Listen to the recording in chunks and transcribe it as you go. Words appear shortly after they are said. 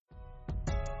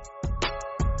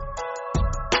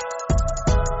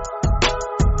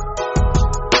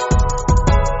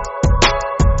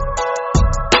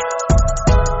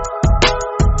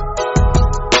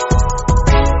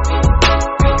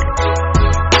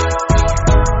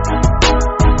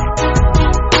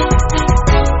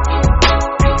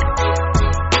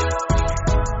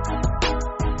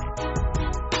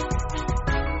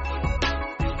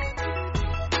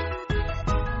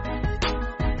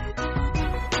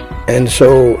And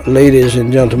so, ladies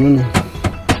and gentlemen,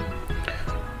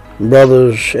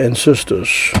 brothers and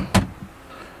sisters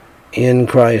in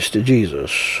Christ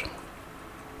Jesus,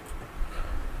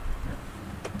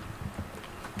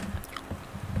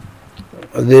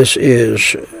 this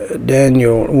is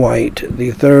Daniel Whyte,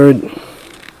 the third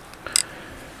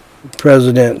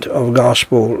president of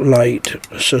Gospel Light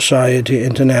Society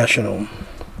International,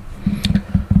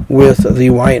 with the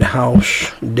White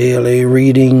House daily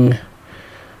reading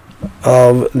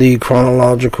of the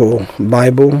Chronological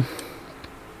Bible,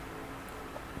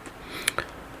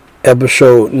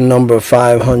 episode number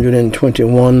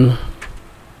 521,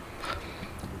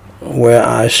 where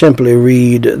I simply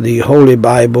read the Holy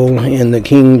Bible in the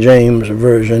King James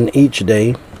Version each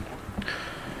day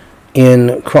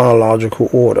in chronological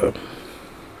order.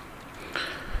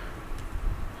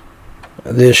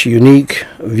 This unique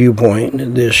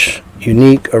viewpoint, this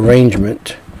unique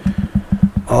arrangement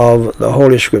of the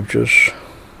Holy Scriptures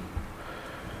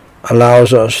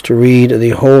allows us to read the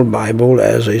whole Bible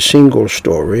as a single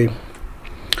story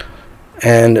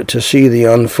and to see the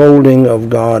unfolding of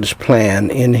God's plan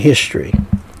in history,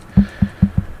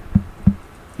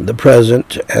 the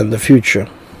present and the future.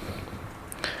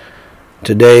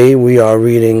 Today we are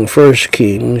reading 1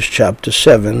 Kings chapter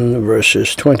 7,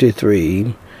 verses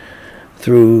 23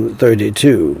 through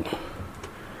 32.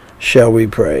 Shall we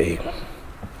pray?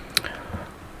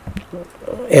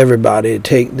 Everybody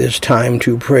take this time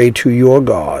to pray to your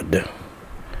God,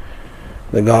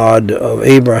 the God of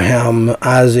Abraham,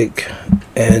 Isaac,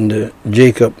 and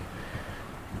Jacob,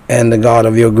 and the God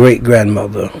of your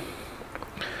great-grandmother.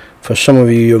 For some of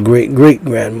you, your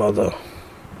great-great-grandmother.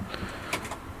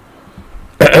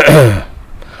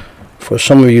 For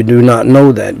some of you do not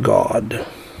know that God,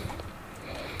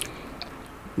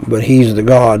 but he's the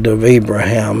God of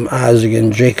Abraham, Isaac,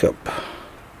 and Jacob.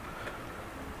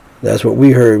 That's what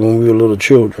we heard when we were little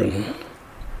children.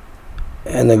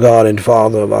 And the God and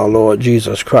Father of our Lord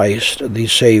Jesus Christ, the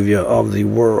Savior of the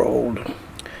world.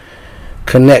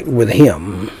 Connect with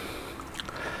him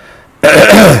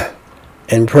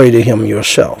and pray to him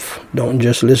yourself. Don't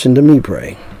just listen to me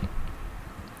pray.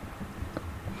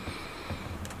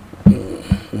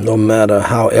 No matter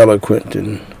how eloquent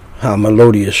and how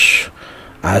melodious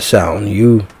I sound,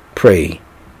 you pray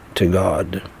to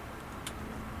God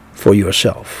for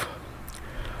yourself.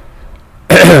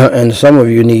 And some of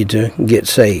you need to get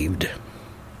saved.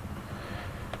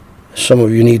 Some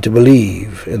of you need to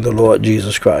believe in the Lord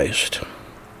Jesus Christ.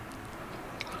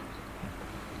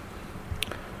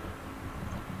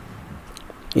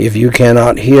 If you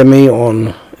cannot hear me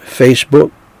on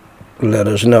Facebook, let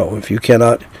us know. If you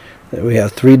cannot, we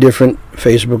have 3 different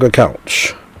Facebook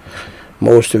accounts.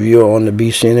 Most of you are on the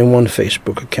BCNN1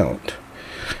 Facebook account.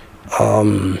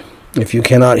 If you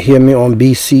cannot hear me on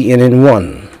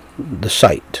BCNN1, the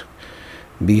site,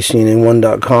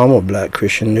 bcnn1.com or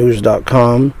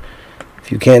blackchristiannews.com.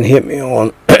 If you can't hit me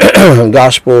on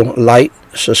Gospel Light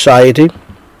Society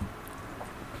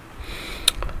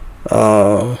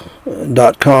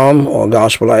 .com or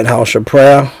Gospel Lighthouse of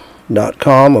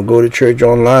Prayer.com or go to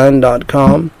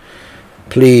churchonline.com,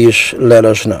 please let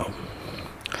us know.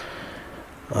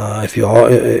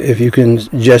 If you can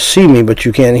just see me but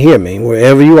you can't hear me,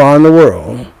 wherever you are in the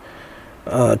world,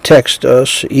 text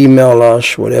us, email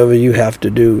us, whatever you have to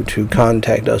do to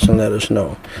contact us and let us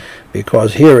know.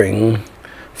 Because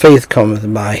faith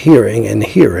cometh by hearing, and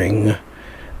hearing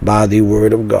by the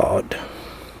word of God.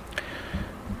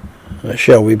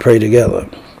 Shall we pray together?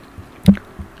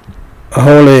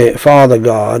 Holy Father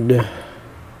God,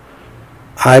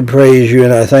 I praise you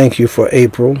and I thank you for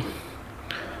April,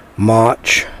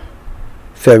 March,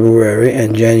 February,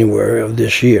 and January of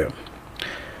this year.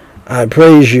 I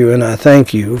praise you and I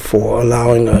thank you for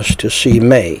allowing us to see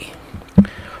May.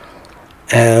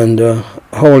 And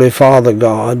Holy Father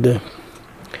God,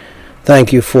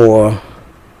 thank you for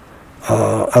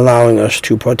allowing us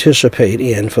to participate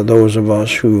in, for those of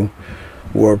us who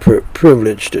were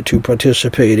privileged to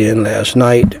participate in last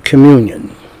night,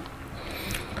 communion.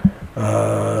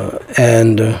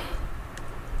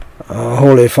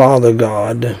 Holy Father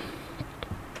God,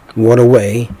 what a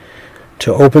way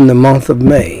to open the month of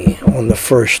May on the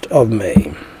 1st of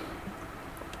May.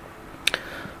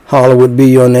 Hallowed be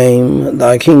your name,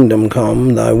 thy kingdom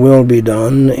come, thy will be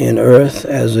done in earth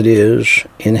as it is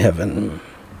in heaven.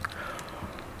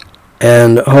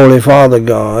 And Holy Father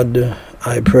God,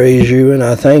 I praise you and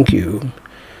I thank you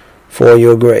for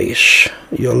your grace,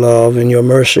 your love, and your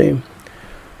mercy.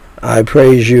 I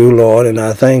praise you, Lord, and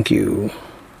I thank you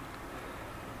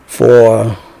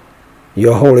for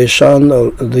your Holy Son,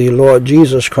 the Lord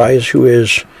Jesus Christ, who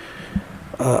is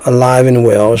alive and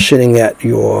well, sitting at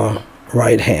your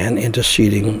right hand,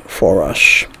 interceding for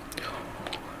us.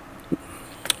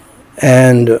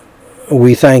 And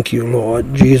we thank you,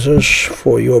 Lord Jesus,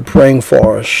 for your praying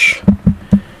for us.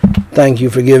 Thank you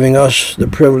for giving us the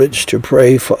privilege to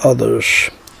pray for others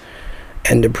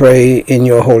and to pray in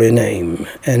your holy name.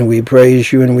 And we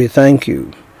praise you and we thank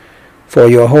you for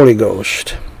your Holy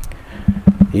Ghost,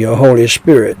 your Holy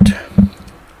Spirit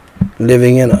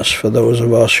living in us for those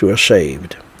of us who are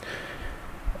saved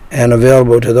and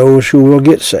available to those who will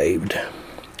get saved.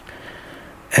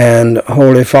 And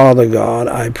Holy Father God,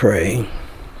 I pray,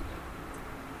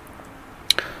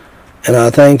 and I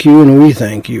thank you and we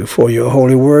thank you for your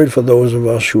holy word for those of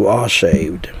us who are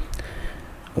saved.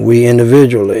 We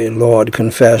individually, Lord,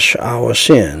 confess our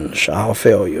sins, our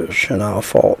failures, and our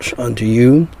faults unto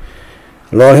you.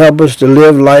 Lord, help us to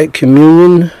live like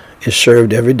communion is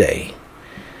served every day,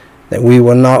 that we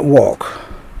will not walk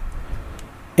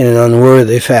in an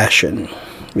unworthy fashion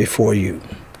before you.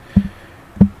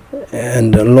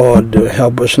 And Lord,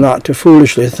 help us not to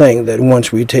foolishly think that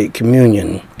once we take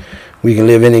communion, we can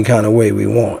live any kind of way we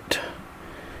want.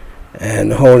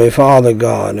 And Holy Father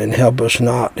God, and help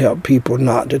people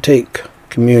not to take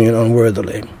communion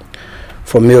unworthily,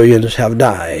 for millions have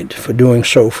died for doing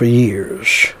so for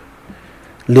years,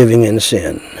 living in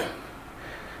sin.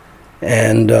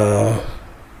 And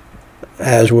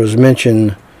as was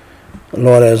mentioned,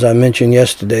 Lord, as I mentioned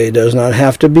yesterday, it does not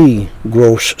have to be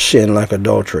gross sin like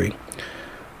adultery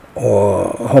or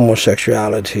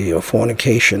homosexuality or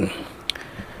fornication.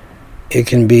 It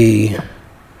can be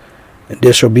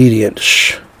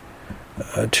disobedience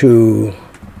to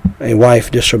a wife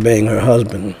disobeying her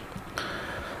husband,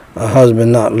 a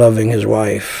husband not loving his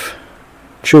wife,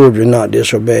 children not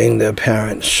disobeying their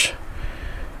parents.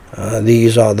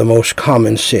 These are the most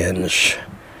common sins,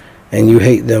 and you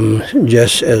hate them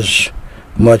just as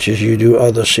much as you do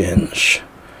other sins.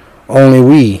 Only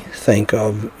we think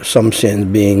of some sins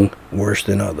being worse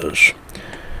than others.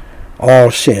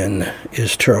 All sin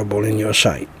is terrible in your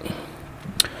sight.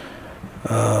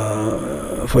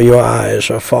 For your eyes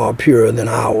are far purer than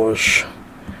ours,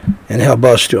 and help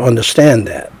us to understand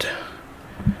that.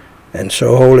 And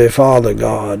so, Holy Father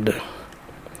God,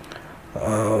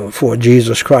 for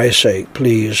Jesus Christ's sake,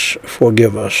 please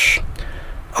forgive us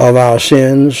of our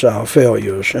sins, our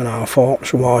failures, and our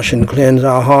faults. Wash and cleanse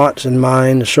our hearts and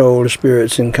minds, souls,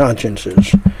 spirits, and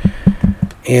consciences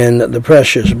in the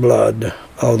precious blood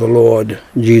of the Lord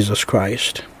Jesus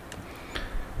Christ,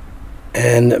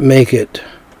 and make it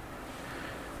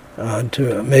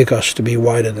to make us to be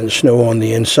whiter than snow on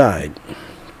the inside.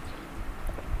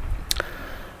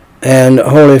 And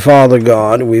Holy Father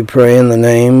God, we pray in the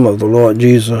name of the Lord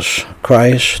Jesus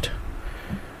Christ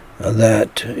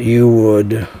that you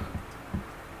would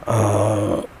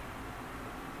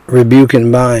rebuke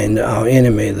and bind our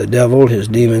enemy, the devil, his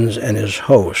demons, and his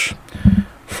hosts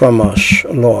from us,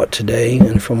 Lord, today,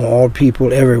 and from all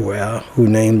people everywhere who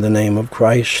name the name of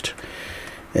Christ,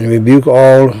 and rebuke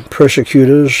all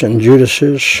persecutors and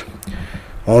Judases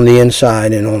on the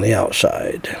inside and on the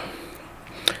outside,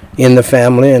 in the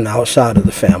family and outside of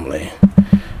the family,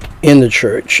 in the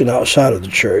church and outside of the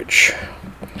church.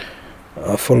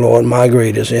 For Lord, my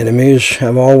greatest enemies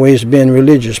have always been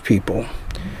religious people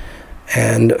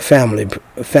and family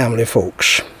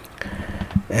folks.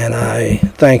 And I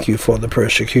thank you for the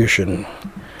persecution.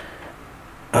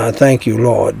 I thank you,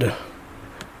 Lord,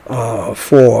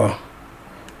 for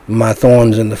my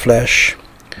thorns in the flesh.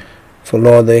 For,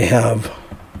 Lord, they have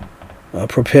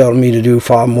propelled me to do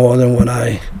far more than what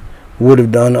I would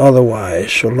have done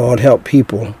otherwise. So, Lord, help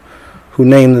people who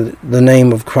name the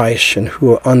name of Christ and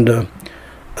who are under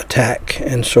attack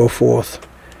and so forth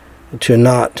to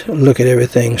not look at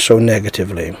everything so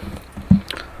negatively,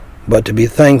 but to be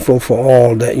thankful for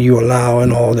all that you allow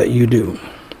and all that you do.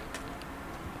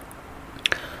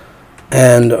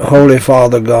 And Holy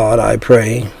Father God, I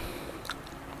pray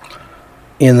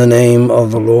in the name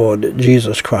of the Lord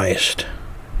Jesus Christ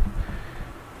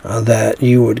that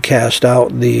you would cast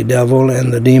out the devil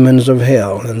and the demons of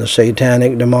hell and the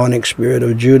satanic demonic spirit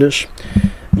of Judas,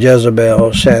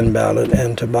 Jezebel, Sanballat,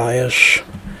 and Tobias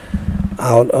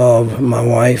out of my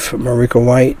wife, Marika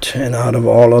Whyte, and out of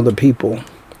all other people,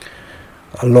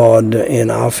 Lord, in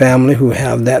our family who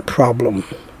have that problem,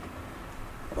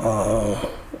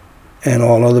 and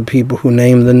all other people who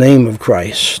name the name of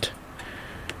Christ.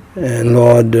 And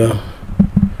Lord,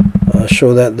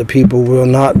 so that the people will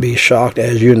not be shocked.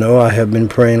 As you know, I have been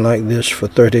praying like this for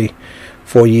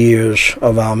 34 years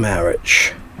of our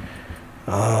marriage.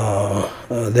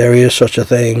 There is such a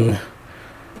thing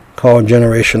called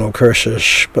generational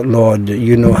curses, but Lord,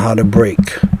 you know how to break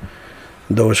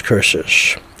those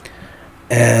curses.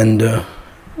 And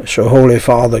so, Holy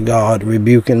Father God,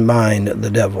 rebuke and bind the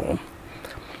devil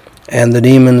and the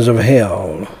demons of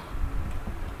hell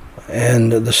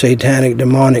and the satanic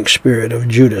demonic spirit of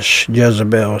Judas,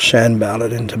 Jezebel,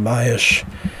 Sanballat, and Tobias.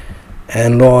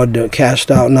 And Lord,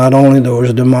 cast out not only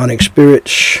those demonic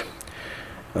spirits,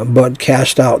 but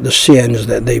cast out the sins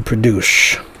that they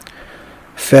produce.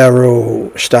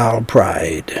 Pharaoh-style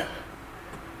pride,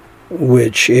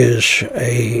 which is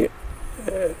a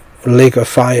lake of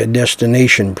fire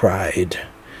destination pride,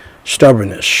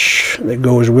 stubbornness that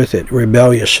goes with it,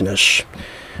 rebelliousness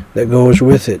that goes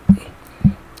with it,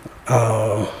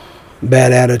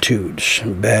 bad attitudes,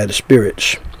 bad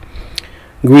spirits,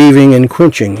 grieving and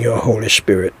quenching your Holy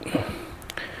Spirit.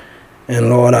 And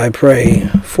Lord, I pray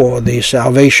for the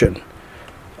salvation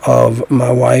of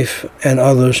my wife and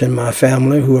others in my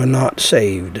family who are not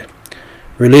saved,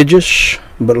 religious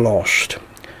but lost.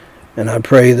 And I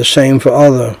pray the same for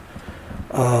other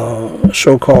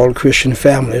so-called Christian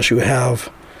families who have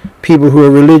people who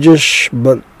are religious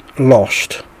but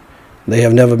lost. They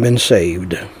have never been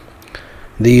saved.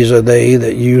 These are they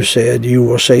that you said you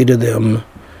will say to them,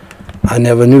 I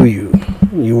never knew you,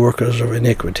 you workers of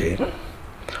iniquity.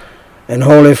 And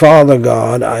Holy Father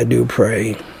God, I do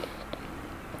pray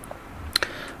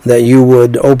that you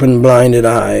would open blinded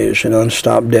eyes and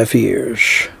unstop deaf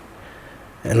ears.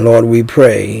 And Lord, we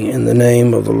pray in the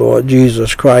name of the Lord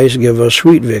Jesus Christ, give us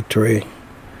sweet victory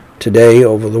today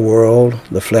over the world,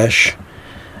 the flesh,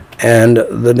 and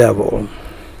the devil.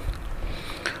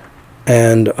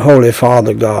 And Holy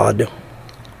Father God,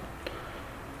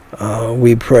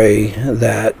 we pray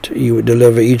that you would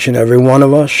deliver each and every one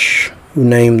of us who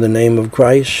name the name of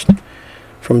Christ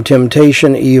from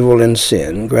temptation, evil, and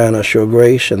sin. Grant us your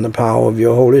grace and the power of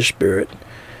your Holy Spirit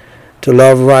to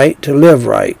love right, to live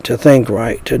right, to think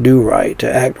right, to do right,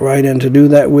 to act right, and to do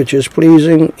that which is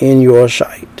pleasing in your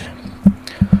sight.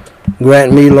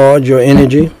 Grant me, Lord, your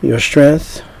energy, your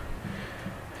strength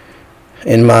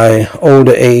in my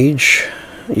older age,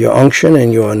 your unction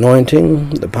and your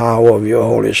anointing, the power of your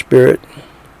Holy Spirit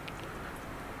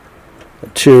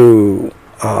to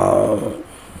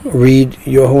read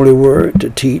your holy word, to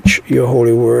teach your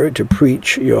holy word, to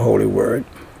preach your holy word,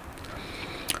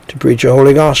 to preach your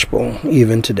holy gospel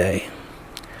even today.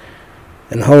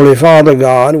 And Holy Father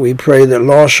God, we pray that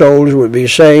lost souls would be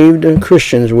saved,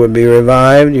 Christians would be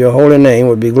revived, your holy name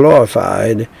would be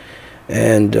glorified,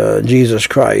 and Jesus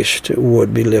Christ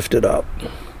would be lifted up.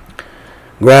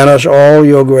 Grant us all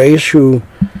your grace who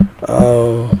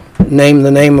name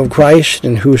the name of Christ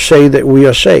and who say that we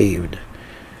are saved,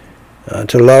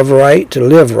 to love right, to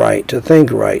live right, to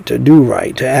think right, to do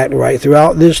right, to act right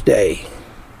throughout this day.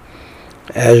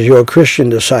 As your Christian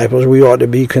disciples, we ought to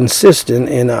be consistent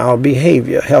in our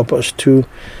behavior. Help us to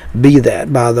be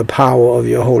that by the power of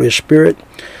your Holy Spirit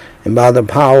and by the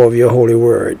power of your holy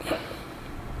word.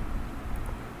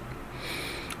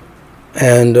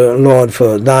 And Lord,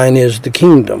 for thine is the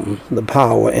kingdom, the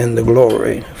power, and the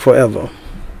glory forever.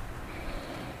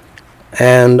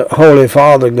 And Holy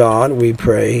Father God, we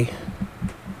pray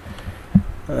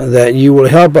that you will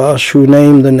help us who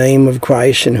name the name of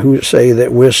Christ and who say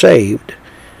that we're saved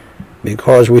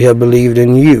because we have believed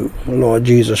in you, Lord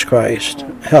Jesus Christ.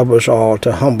 Help us all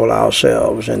to humble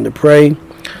ourselves and to pray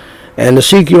and to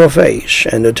seek your face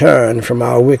and to turn from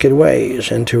our wicked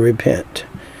ways and to repent.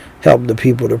 Help the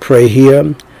people to pray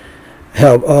here.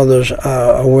 Help others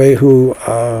away who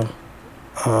are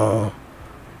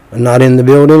not in the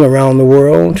building around the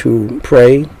world to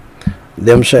pray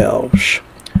themselves.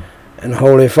 And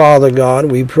Holy Father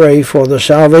God, we pray for the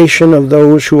salvation of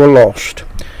those who are lost,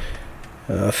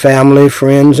 family,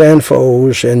 friends, and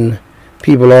foes, and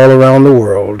people all around the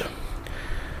world.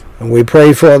 And we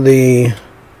pray for the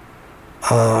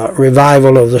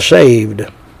revival of the saved.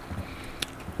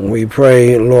 We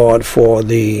pray, Lord, for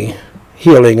the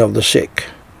healing of the sick.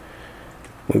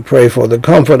 We pray for the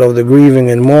comfort of the grieving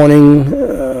and mourning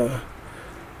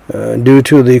due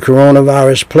to the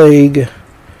coronavirus plague,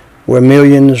 where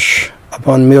millions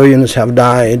upon millions have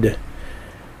died.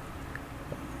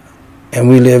 And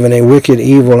we live in a wicked,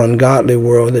 evil, ungodly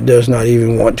world that does not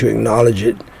even want to acknowledge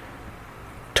it,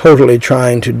 totally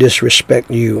trying to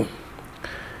disrespect you.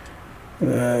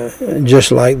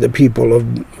 Just like the people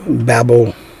of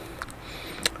Babel,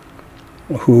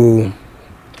 who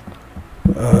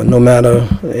no matter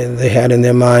they had in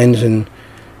their minds, and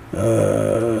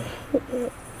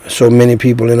so many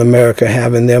people in America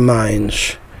have in their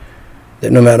minds,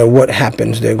 that no matter what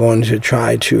happens, they're going to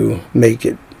try to make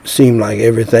it seem like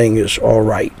everything is all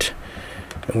right.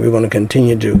 And we're going to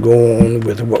continue to go on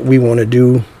with what we want to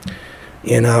do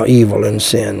in our evil and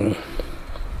sin.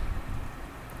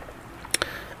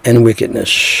 and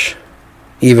wickedness,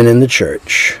 even in the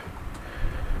church.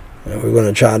 And we're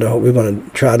going to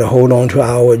try to hold on to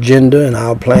our agenda and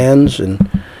our plans and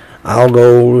our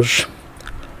goals,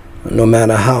 no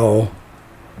matter how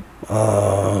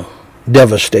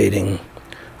devastating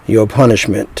your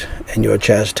punishment and your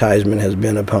chastisement has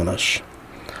been upon us.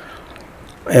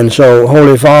 And so,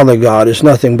 Holy Father God, it's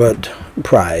nothing but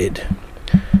pride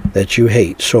that you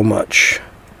hate so much.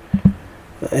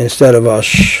 Instead of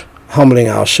us humbling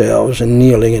ourselves and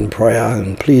kneeling in prayer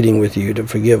and pleading with you to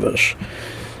forgive us,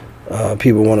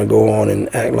 people want to go on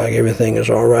and act like everything is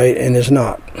all right, and it's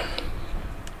not.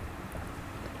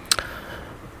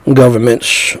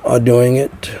 Governments are doing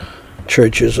it.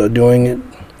 Churches are doing it.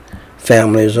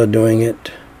 Families are doing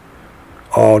it.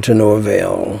 All to no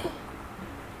avail.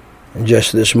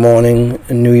 Just this morning,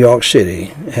 New York City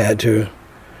had to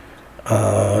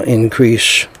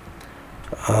increase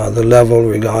the level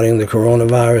regarding the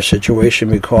coronavirus situation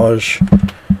because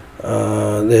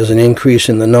there's an increase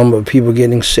in the number of people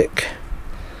getting sick,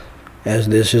 as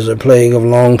this is a plague of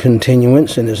long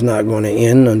continuance and it's not going to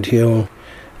end until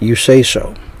you say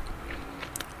so.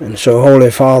 And so,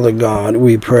 Holy Father God,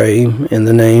 we pray in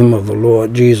the name of the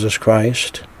Lord Jesus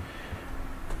Christ.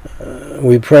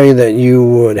 We pray that you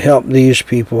would help these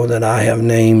people that I have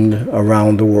named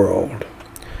around the world.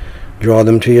 Draw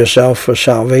them to yourself for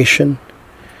salvation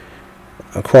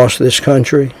across this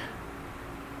country,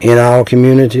 in our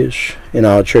communities, in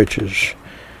our churches,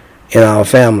 in our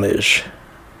families,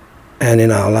 and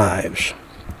in our lives.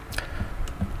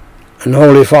 And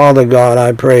Holy Father God,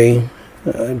 I pray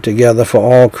together for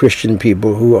all Christian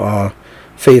people who are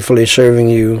faithfully serving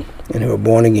you and who are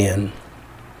born again.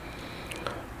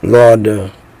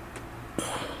 Lord,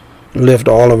 lift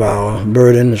all of our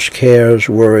burdens, cares,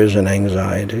 worries, and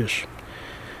anxieties.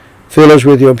 Fill us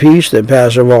with your peace that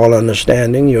passeth all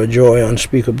understanding, your joy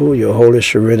unspeakable, your holy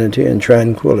serenity and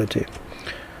tranquility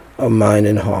of mind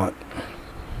and heart.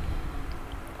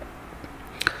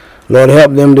 Lord,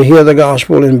 help them to hear the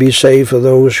gospel and be saved for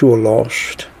those who are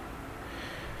lost.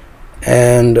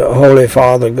 And Holy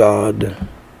Father God,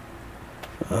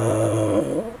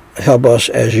 help us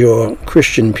as your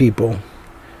Christian people,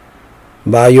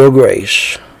 by your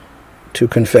grace, to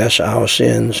confess our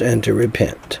sins and to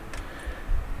repent,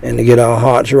 and to get our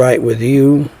hearts right with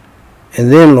you,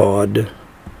 and then, Lord,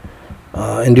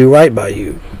 and do right by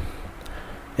you.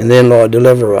 And then, Lord,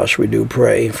 deliver us, we do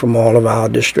pray, from all of our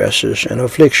distresses and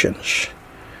afflictions.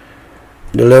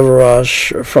 Deliver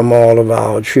us from all of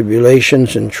our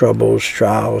tribulations and troubles,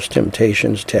 trials,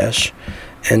 temptations, tests,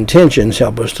 and tensions.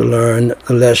 Help us to learn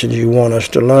the lessons you want us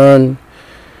to learn,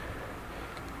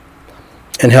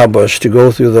 and help us to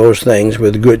go through those things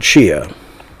with good cheer.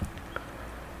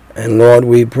 And Lord,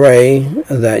 we pray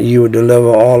that you would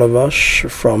deliver all of us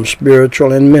from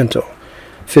spiritual and mental,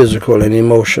 physical and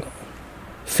emotional,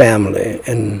 family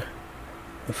and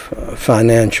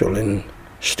financial and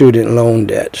student loan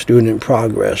debt, student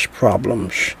progress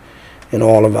problems in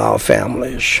all of our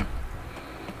families.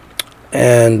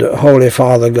 And Holy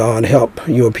Father God, help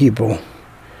your people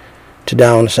to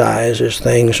downsize as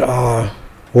things are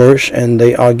worse, and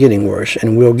they are getting worse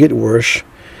and will get worse.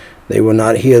 They will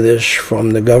not hear this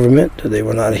from the government. They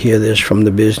will not hear this from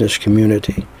the business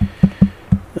community.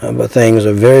 But things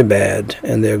are very bad,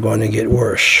 and they're going to get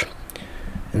worse.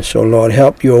 And so, Lord,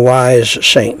 help your wise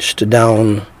saints to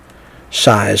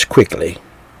downsize quickly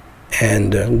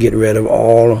and get rid of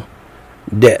all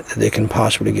debt that they can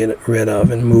possibly get rid of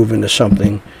and move into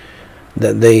something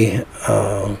that they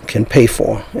can pay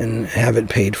for and have it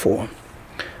paid for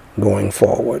going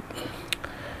forward.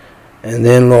 And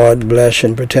then, Lord, bless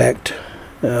and protect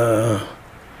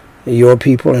your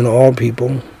people and all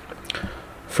people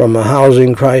from a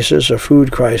housing crisis, a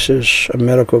food crisis, a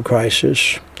medical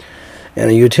crisis, and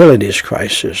a utilities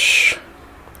crisis.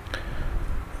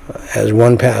 As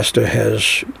one pastor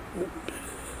has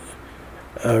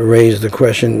raised the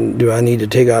question, do I need to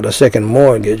take out a second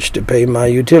mortgage to pay my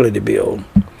utility bill,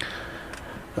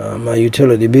 my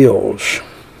utility bills?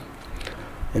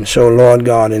 And so, Lord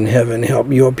God in heaven, help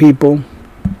your people.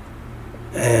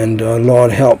 And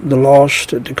Lord, help the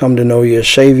lost to come to know your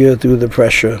Savior through the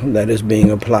pressure that is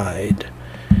being applied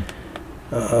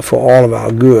for all of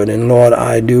our good. And Lord,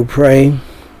 I do pray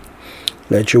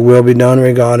that your will be done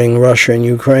regarding Russia and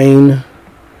Ukraine.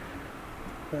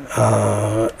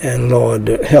 And Lord,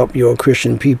 help your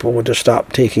Christian people to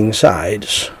stop taking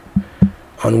sides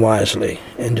unwisely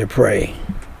and to pray.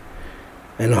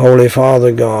 And Holy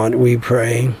Father God, we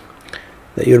pray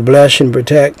that you'd bless and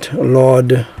protect,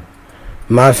 Lord,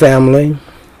 my family,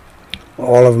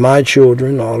 all of my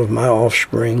children, all of my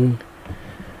offspring,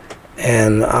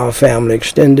 and our family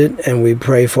extended, and we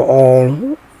pray for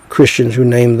all Christians who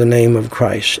name the name of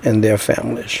Christ and their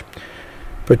families.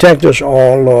 Protect us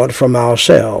all, Lord, from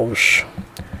ourselves,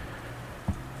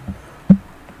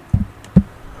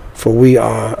 for we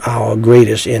are our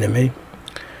greatest enemy.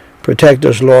 Protect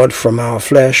us, Lord, from our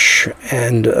flesh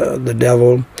and the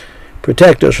devil.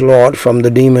 Protect us, Lord, from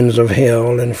the demons of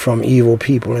hell and from evil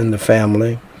people in the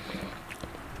family.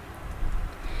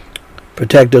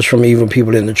 Protect us from evil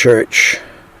people in the church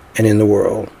and in the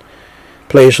world.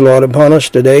 Place, Lord, upon us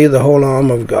today the whole arm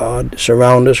of God.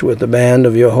 Surround us with the band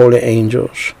of your holy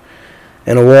angels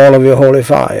and a wall of your holy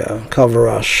fire. Cover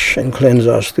us and cleanse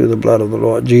us through the blood of the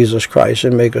Lord Jesus Christ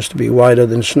and make us to be whiter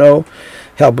than snow.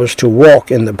 Help us to walk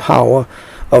in the power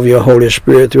of your Holy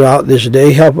Spirit throughout this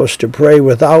day. Help us to pray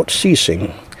without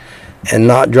ceasing and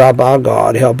not drop our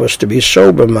guard. Help us to be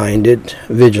sober-minded,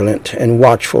 vigilant, and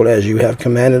watchful as you have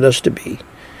commanded us to be,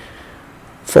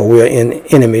 for we are in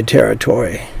enemy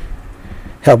territory.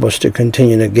 Help us to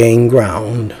continue to gain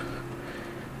ground.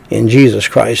 In Jesus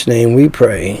Christ's name we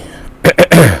pray,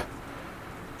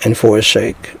 and for his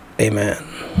sake, amen.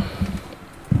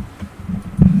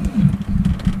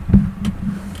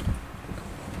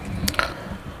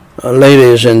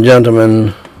 Ladies and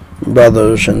gentlemen,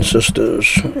 brothers and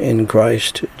sisters in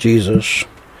Christ Jesus,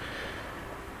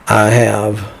 I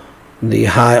have the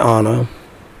high honor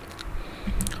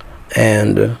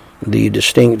and the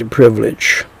distinct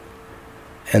privilege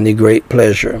and the great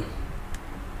pleasure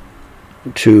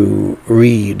to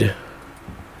read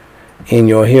in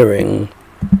your hearing,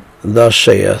 "Thus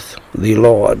saith the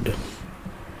Lord,"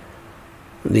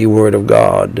 the Word of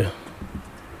God,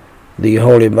 the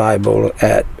Holy Bible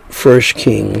at 1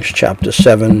 Kings chapter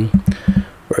 7,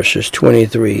 verses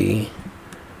 23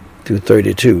 through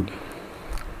 32.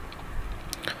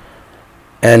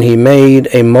 And he made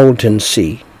a molten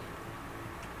sea,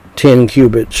 10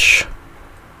 cubits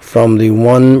from the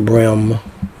one brim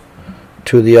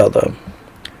to the other.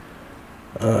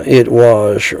 It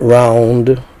was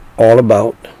round all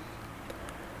about,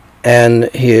 and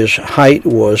his height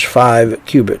was 5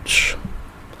 cubits.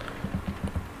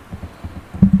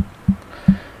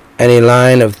 And a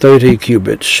line of 30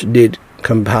 cubits did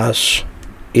compass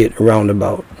it round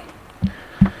about.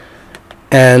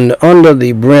 And under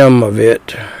the brim of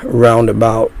it round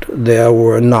about there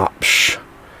were knops,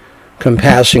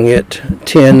 compassing it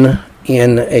 10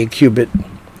 in a cubit,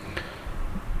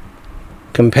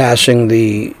 compassing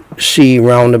the sea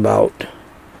round about.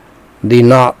 The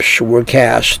knops were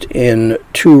cast in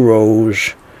 2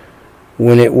 rows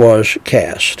when it was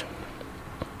cast.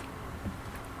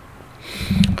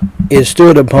 It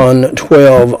stood upon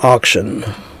 12 oxen,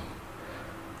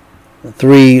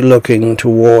 3 looking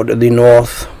toward the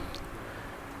north,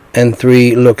 and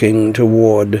 3 looking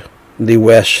toward the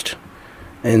west,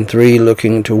 and 3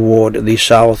 looking toward the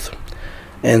south,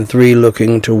 and 3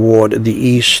 looking toward the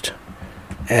east,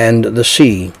 and the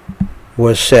sea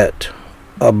was set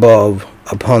above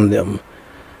upon them,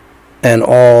 and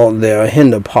all their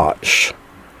hinder parts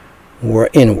were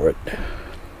inward.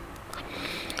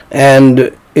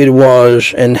 And it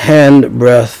was an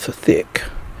handbreadth thick,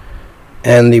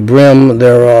 and the brim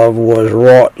thereof was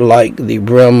wrought like the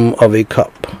brim of a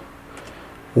cup,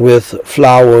 with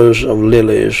flowers of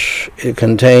lilies. It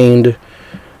contained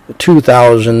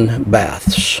 2,000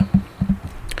 baths.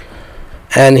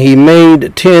 And he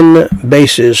made 10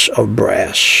 bases of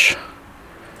brass.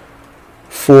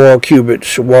 4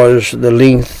 cubits was the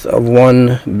length of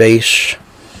one base,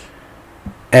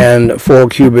 and 4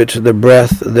 cubits the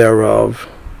breadth thereof,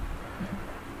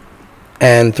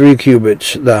 and 3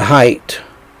 cubits the height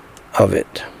of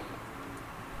it.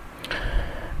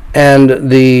 And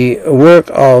the work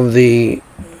of the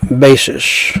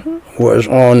bases was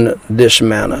on this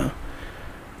manner.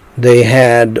 They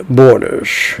had borders,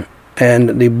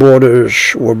 and the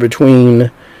borders were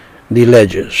between the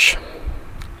ledges.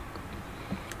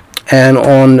 And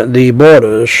on the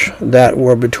borders that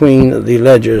were between the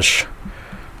ledges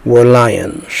were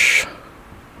lions,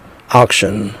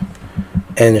 oxen,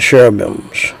 and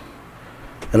cherubims.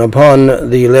 And upon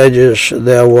the ledges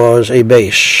there was a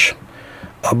base,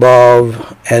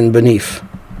 above and beneath.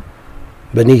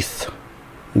 Beneath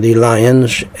the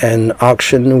lions and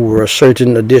oxen were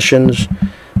certain additions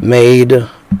made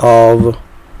of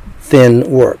thin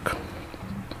work.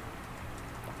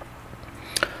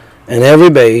 And every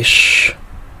base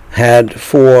had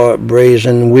 4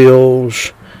 brazen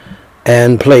wheels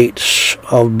and plates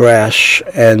of brass,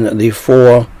 and the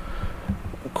 4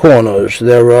 corners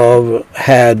thereof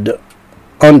had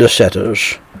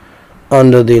undersetters.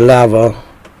 Under the laver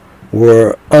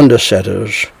were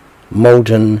undersetters,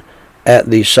 molten at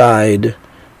the side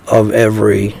of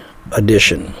every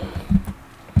edition.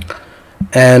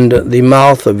 And the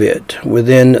mouth of it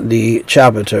within the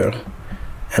chapiter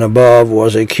and above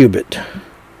was a cubit,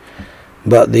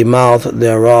 but the mouth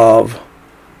thereof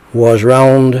was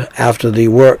round after the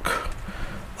work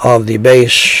of the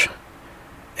base,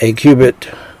 a cubit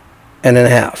and a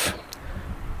half.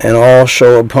 And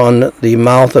also upon the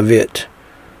mouth of it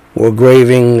were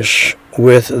gravings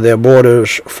with their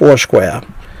borders foursquare,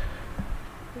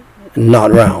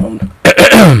 not round.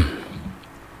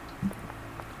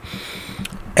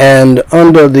 And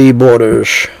under the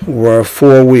borders were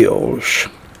 4 wheels,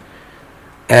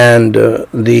 and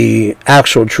the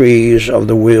axle trees of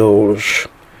the wheels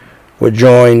were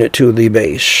joined to the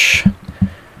base,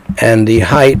 and the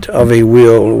height of a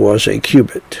wheel was a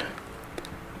cubit,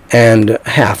 and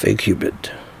half a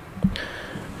cubit.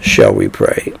 Shall we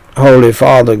pray? Holy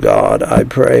Father God, I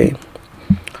pray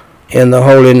in the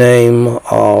holy name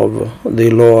of the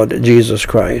Lord Jesus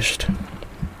Christ.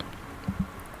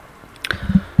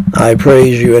 I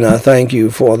praise you and I thank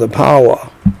you for the power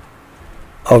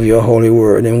of your holy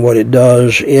word and what it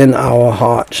does in our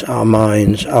hearts, our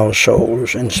minds, our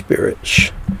souls, and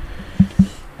spirits.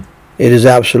 It is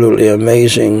absolutely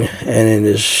amazing, and it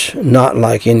is not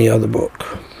like any other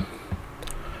book.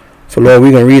 For Lord,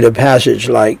 we can read a passage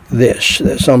like this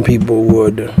that some people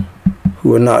would,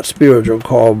 who are not spiritual,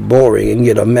 call boring, and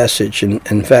get a message, and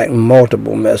in fact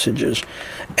multiple messages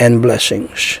and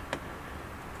blessings.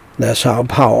 That's how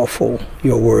powerful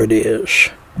your word is.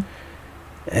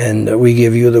 And we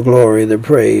give you the glory, the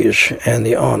praise, and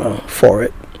the honor for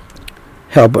it.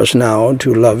 Help us now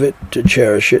to love it, to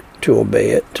cherish it, to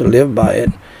obey it, to live by it,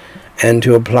 and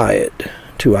to apply it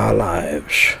to our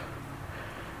lives.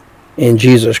 In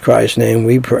Jesus Christ's name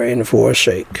we pray and for his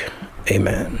sake.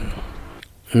 Amen.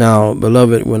 Now,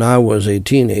 beloved, when I was a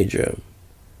teenager,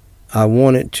 I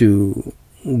wanted to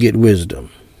get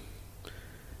wisdom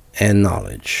and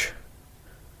knowledge.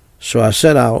 So I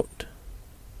set out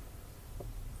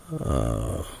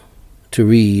to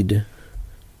read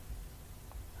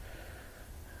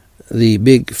the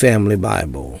Big Family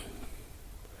Bible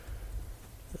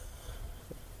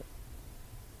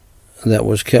that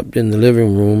was kept in the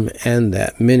living room and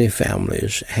that many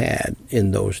families had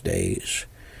in those days.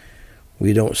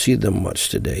 We don't see them much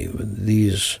today, but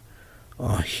these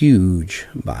are huge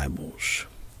Bibles.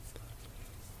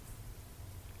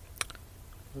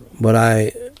 But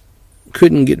I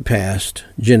couldn't get past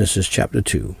Genesis chapter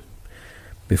 2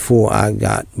 before I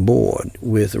got bored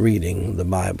with reading the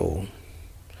Bible.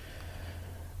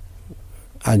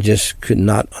 I just could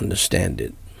not understand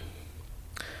it.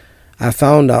 I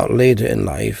found out later in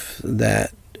life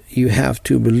that you have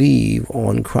to believe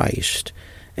on Christ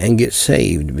and get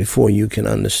saved before you can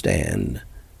understand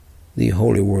the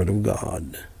Holy Word of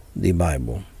God, the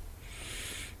Bible.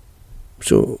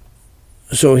 So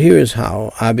here is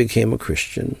how I became a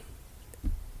Christian,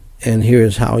 and here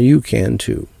is how you can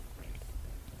too.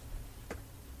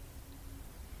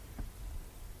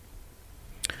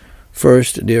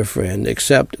 First, dear friend,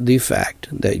 accept the fact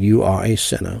that you are a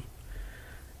sinner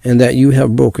and that you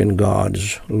have broken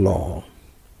God's law,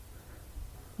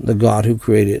 the God who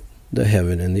created the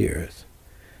heaven and the earth.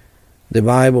 The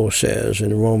Bible says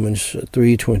in Romans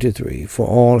 3:23, "For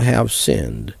all have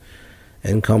sinned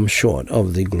and come short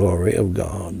of the glory of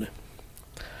God."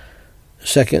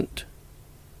 Second,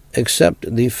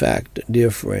 accept the fact,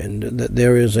 dear friend, that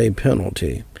there is a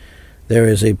penalty, there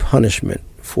is a punishment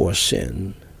for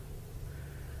sin.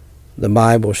 The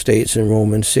Bible states in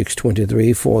Romans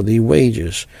 6:23, "For the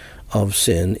wages of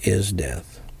sin is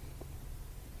death."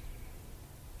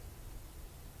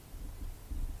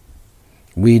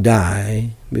 We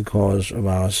die because of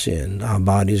our sin. Our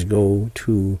bodies go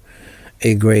to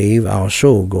a grave. Our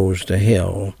soul goes to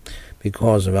hell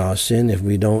because of our sin if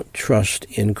we don't trust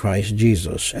in Christ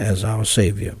Jesus as our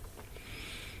Savior.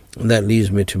 And that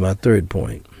leads me to my third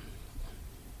point.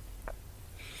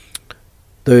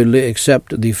 Thirdly,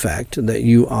 accept the fact that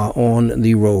you are on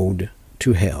the road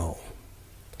to hell.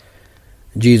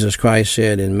 Jesus Christ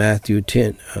said in Matthew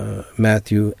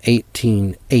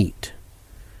 18:8.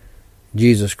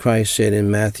 Jesus Christ said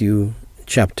in Matthew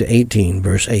chapter 18,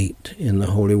 verse 8, in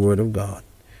the Holy Word of God,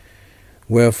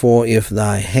 "Wherefore, if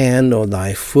thy hand or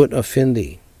thy foot offend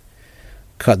thee,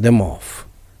 cut them off,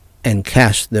 and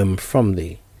cast them from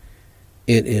thee.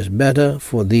 It is better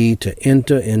for thee to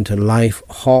enter into life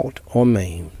halt or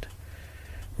maimed,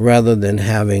 rather than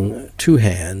having 2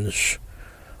 hands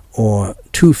or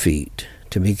 2 feet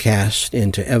to be cast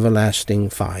into everlasting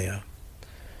fire."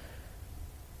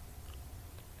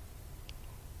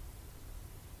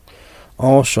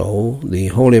 Also, the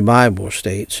Holy Bible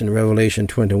states in Revelation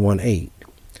 21:8,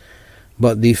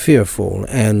 but the fearful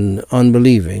and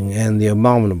unbelieving and the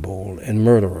abominable and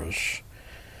murderers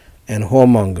and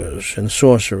whoremongers and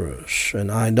sorcerers and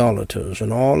idolaters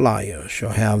and all liars shall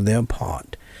have their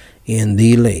part in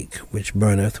the lake which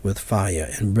burneth with fire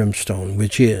and brimstone,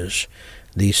 which is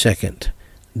the second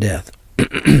death.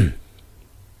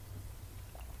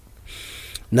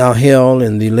 Now, hell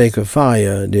and the lake of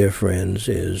fire, dear friends,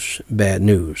 is bad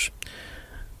news.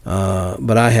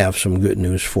 But I have some good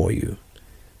news for you.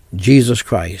 Jesus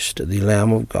Christ, the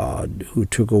Lamb of God, who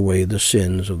took away the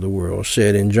sins of the world,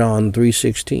 said in John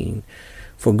 3:16,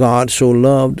 "For God so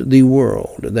loved the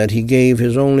world that he gave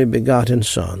his only begotten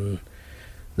Son,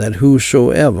 that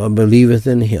whosoever believeth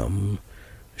in him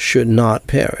should not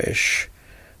perish,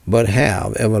 but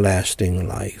have everlasting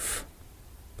life."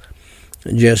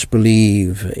 Just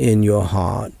believe in your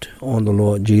heart on the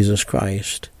Lord Jesus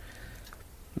Christ,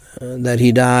 that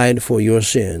he died for your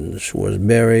sins, was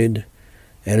buried,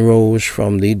 and rose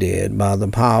from the dead by the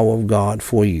power of God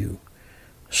for you,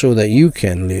 so that you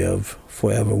can live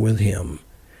forever with him.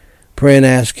 Pray and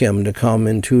ask him to come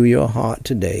into your heart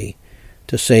today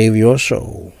to save your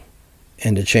soul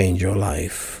and to change your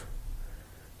life,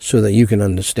 so that you can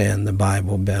understand the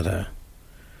Bible better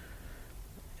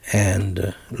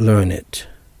and learn it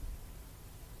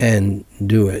and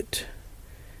do it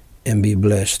and be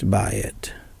blessed by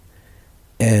it.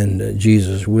 And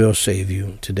Jesus will save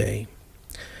you today.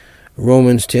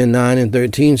 Romans 10:9 and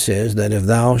 13 says that if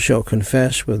thou shalt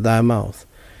confess with thy mouth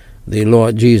the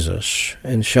Lord Jesus,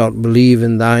 and shalt believe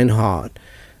in thine heart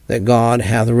that God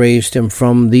hath raised him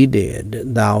from the dead,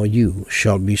 you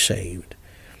shalt be saved.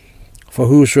 For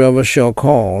whosoever shall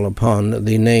call upon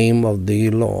the name of the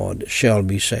Lord shall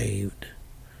be saved.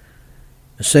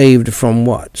 Saved from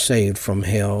what? Saved from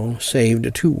hell.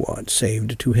 Saved to what?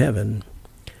 Saved to heaven.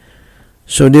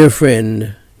 So, dear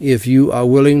friend, if you are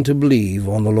willing to believe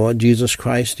on the Lord Jesus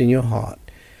Christ in your heart,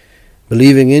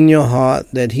 believing in your heart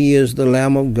that he is the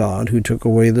Lamb of God who took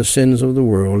away the sins of the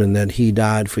world, and that he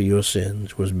died for your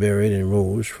sins, was buried, and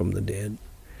rose from the dead,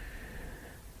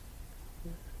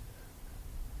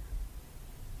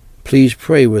 please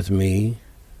pray with me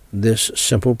this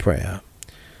simple prayer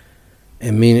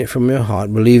and mean it from your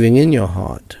heart, believing in your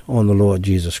heart on the Lord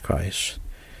Jesus Christ,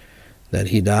 that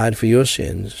he died for your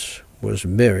sins, was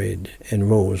buried, and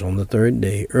rose on the third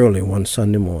day early one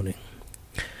Sunday morning.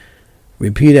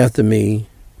 Repeat after me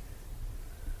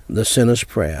the sinner's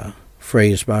prayer,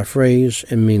 phrase by phrase,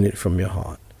 and mean it from your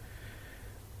heart.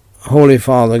 Holy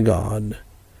Father God,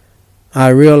 I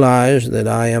realize that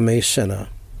I am a sinner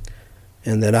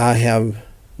and that I have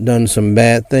done some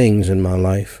bad things in my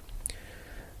life.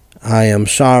 I am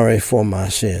sorry for my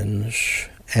sins,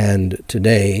 and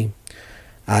today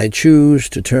I choose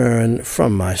to turn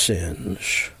from my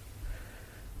sins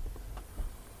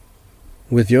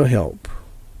with your help.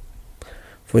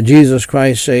 For Jesus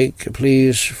Christ's sake,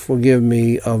 please forgive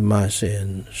me of my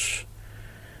sins.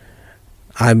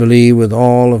 I believe with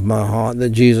all of my heart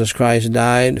that Jesus Christ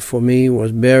died for me,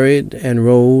 was buried, and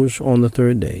rose on the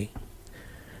third day.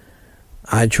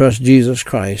 I trust Jesus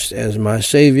Christ as my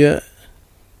Savior,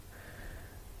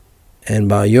 and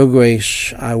by your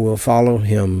grace I will follow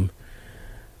him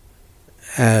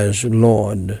as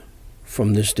Lord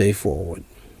from this day forward.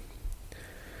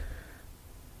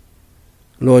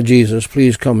 Lord Jesus,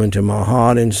 please come into my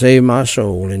heart and save my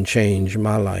soul and change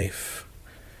my life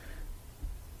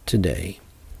today.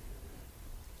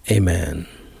 Amen.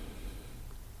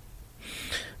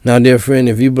 Now, dear friend,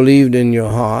 if you believed in your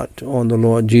heart on the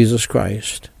Lord Jesus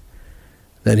Christ,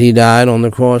 that he died on the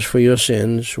cross for your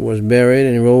sins, was buried,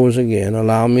 and rose again,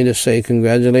 allow me to say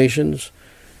congratulations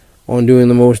on doing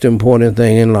the most important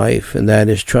thing in life, and that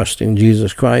is trusting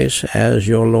Jesus Christ as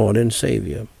your Lord and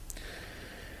Savior.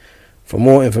 For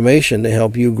more information to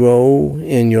help you grow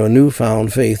in your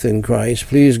newfound faith in Christ,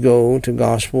 please go to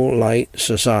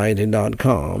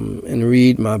GospelLightSociety.com and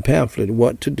read my pamphlet,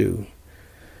 What to Do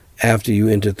After You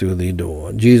Enter Through the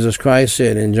Door. Jesus Christ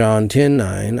said in John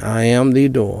 10:9, I am the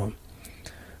door.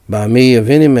 By me, if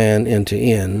any man enter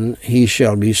in, he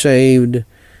shall be saved,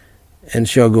 and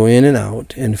shall go in and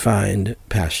out and find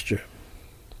pasture.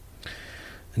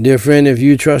 Dear friend, if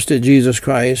you trusted Jesus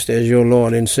Christ as your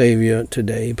Lord and Savior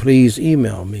today, please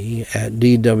email me at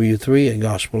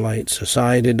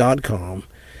dw3@gospellightsociety.com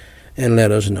and let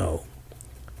us know.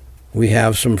 We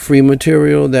have some free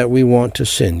material that we want to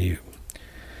send you.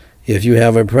 If you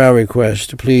have a prayer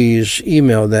request, please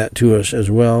email that to us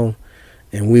as well,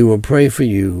 and we will pray for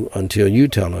you until you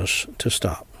tell us to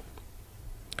stop.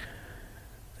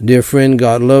 Dear friend,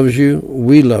 God loves you,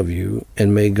 we love you,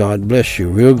 and may God bless you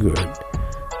real good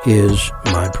is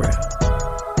my prayer.